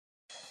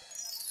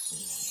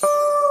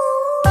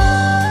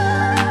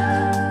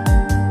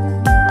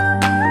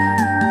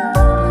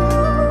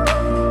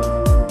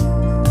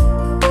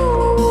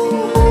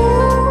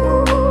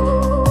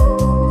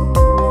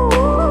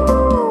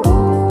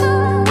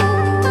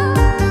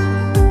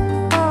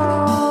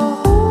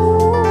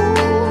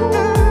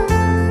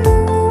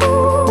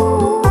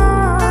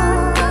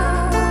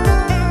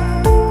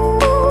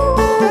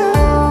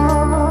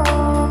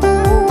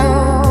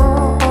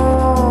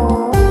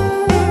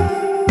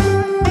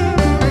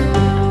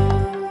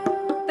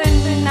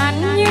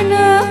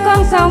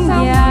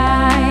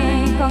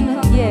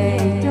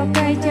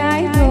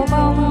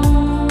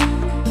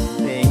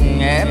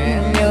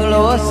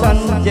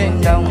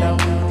trên đồng,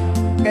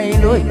 cây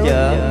lúa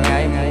chờ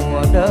ngày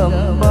mùa đơm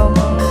bông.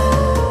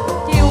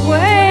 Chiều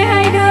quê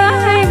hai đứa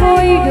hay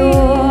vui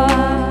đùa,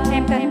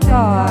 em cánh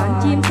cò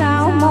chim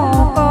sáo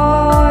mồ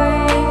côi.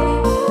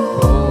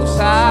 Phù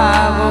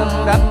sa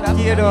vùng đất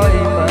chia đôi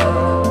bờ,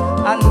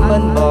 anh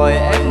bên bồi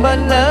em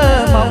bên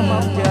lỡ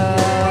mong chờ.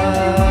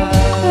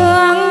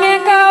 Thương nghe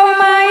câu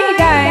máy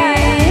đầy,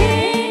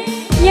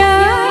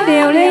 nhớ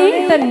điều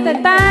lý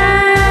tình ta.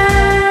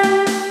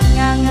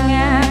 Ngân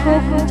nga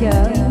khúc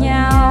chờ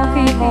nhau,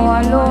 khi mùa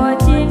lúa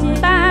chín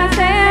ta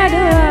sẽ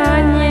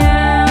đưa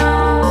nhau.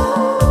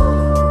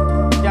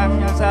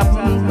 Trăng sắp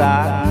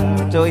tàn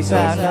trôi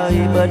xa nơi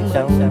bến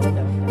đầu,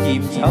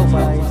 chim sáo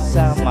bay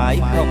xa mãi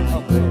không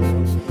về.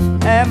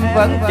 Em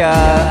vẫn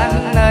chờ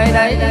anh nơi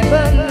đây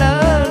bên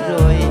lỡ,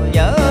 rồi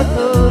nhớ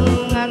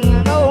thương anh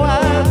câu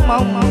hát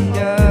mong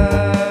chờ.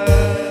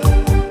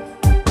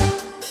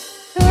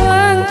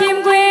 Thương chim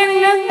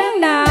quyên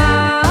nức nở,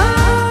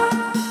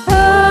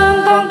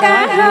 thương con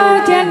cá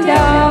rô trên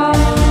đồng.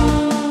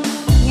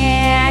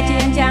 Nghe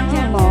chim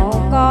trắng mồ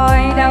côi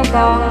đâu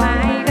còn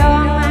ai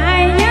đón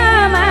ai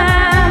nhớ mà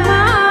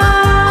mong.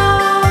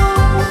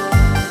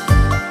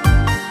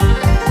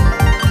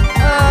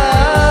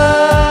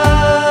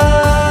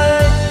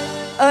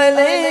 Ơi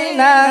Lý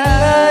nàng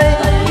ơi,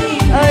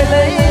 ơi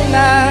Lý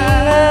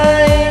nàng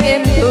ơi,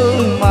 em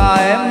thương mà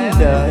em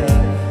đợi,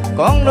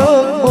 con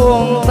nước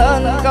buồn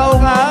tên câu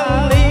hát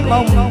Lý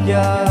mong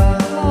chờ.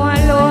 Mùa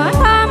lúa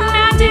thơm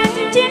đã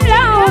chín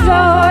lâu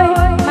rồi,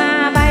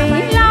 mà bấy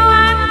lâu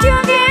anh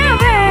chưa ghé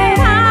về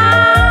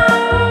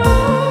thăm.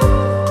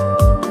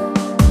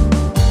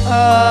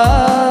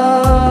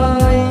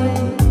 Ơi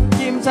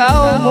chim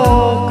sáo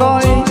mồ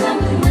côi,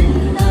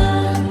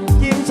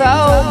 chim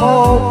sáo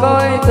mồ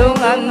côi, thương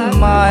anh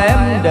mà em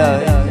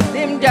đợi,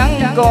 tim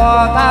trắng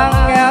cò than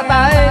nghe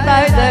tái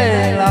tái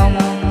tê lòng.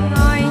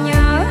 Ngồi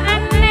nhớ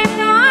anh em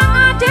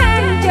ngó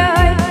trên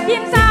trời,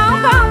 chim sáo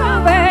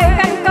không về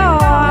cánh cò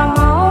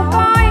mồ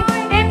côi.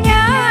 Em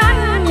nhớ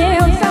anh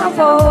nhiều sao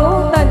phụ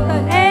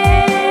tình em.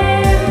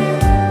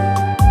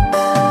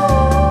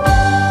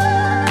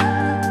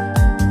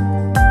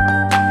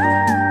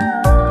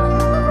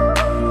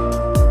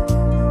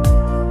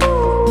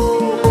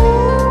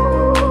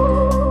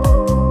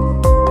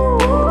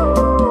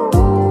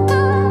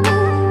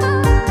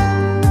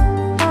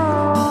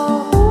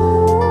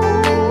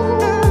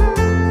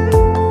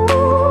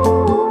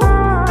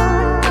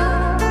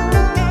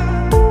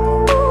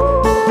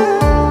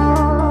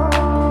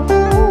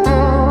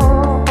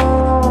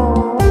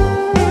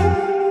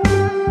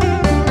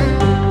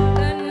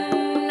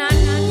 Tình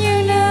anh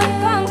như nước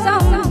con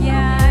sông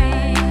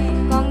dài,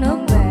 con nước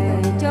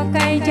về cho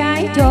cây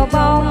trái cho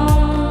bông.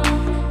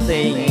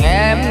 Tình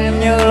em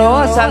như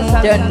lúa xanh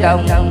trên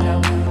đồng,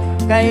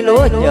 cây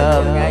lúa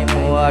chờ ngày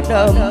mùa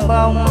đơm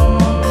bông.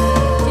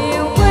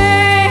 Chiều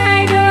quê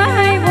hai đứa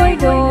hay vui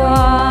đùa,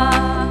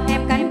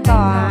 em cánh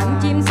cò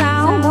chim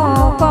sáo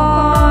mồ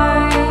côi.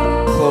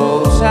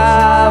 Phù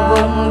sa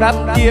vùng đất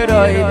chia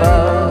đôi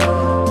bờ,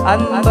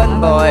 anh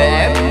bên bồi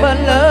em bên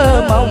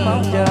lỡ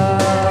mong chờ.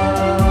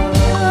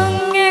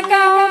 Thương nghe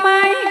câu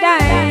máy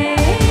đầy,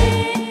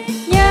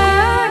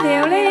 nhớ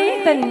điều lý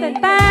tình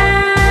ta.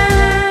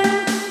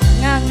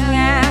 Ngân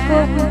nga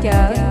khúc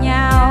chờ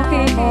nhau,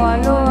 khi mùa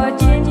lúa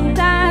chín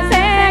ta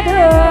sẽ đưa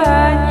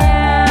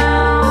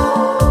nhau.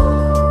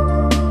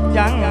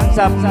 Trăng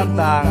sắp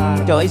tàn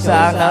trôi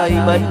xa nơi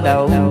bên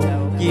đầu,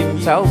 chim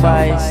sáo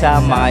bay xa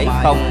mãi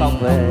không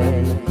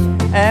về.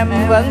 Em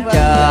vẫn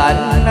chờ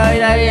anh nơi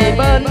đây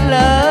bên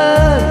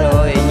lỡ,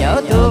 rồi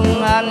nhớ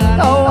thương anh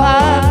câu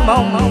hát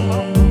mong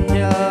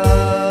chờ.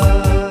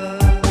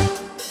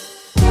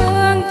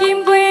 Thương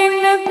chim quyên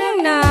nức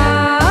nở,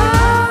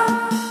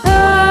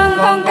 thương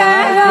con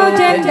cá rô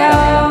trên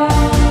đồng.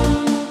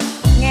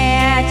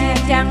 Nghe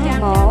chim trắng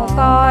mồ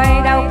côi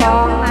đâu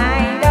còn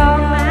ai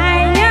đón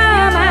ai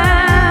nhớ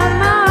mà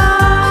mong.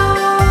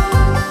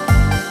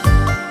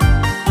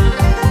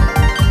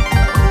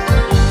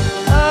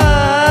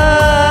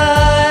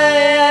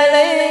 Ơi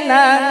Lý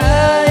nàng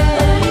ơi,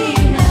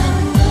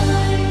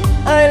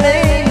 ơi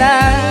Lý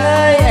nàng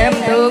ơi, em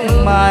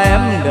thương mà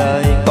em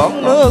đợi,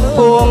 con nước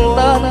buồn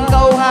tên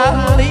câu hát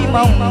Lý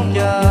mong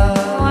chờ.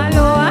 Mùa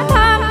lúa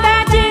thơm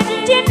đã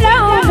chín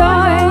lâu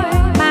rồi,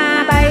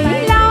 mà bấy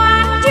lâu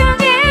anh chưa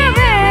ghé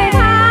về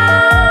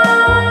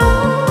thăm.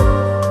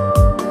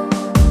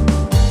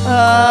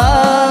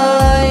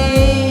 Ơi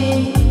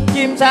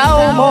chim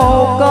sáo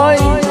mồ côi,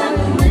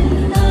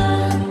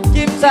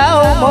 chim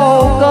sáo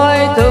mồ côi,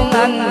 thương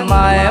anh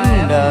mà em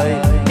đợi,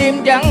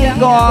 tim trắng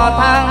cò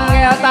than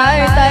nghe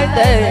tái tái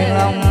tê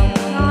lòng.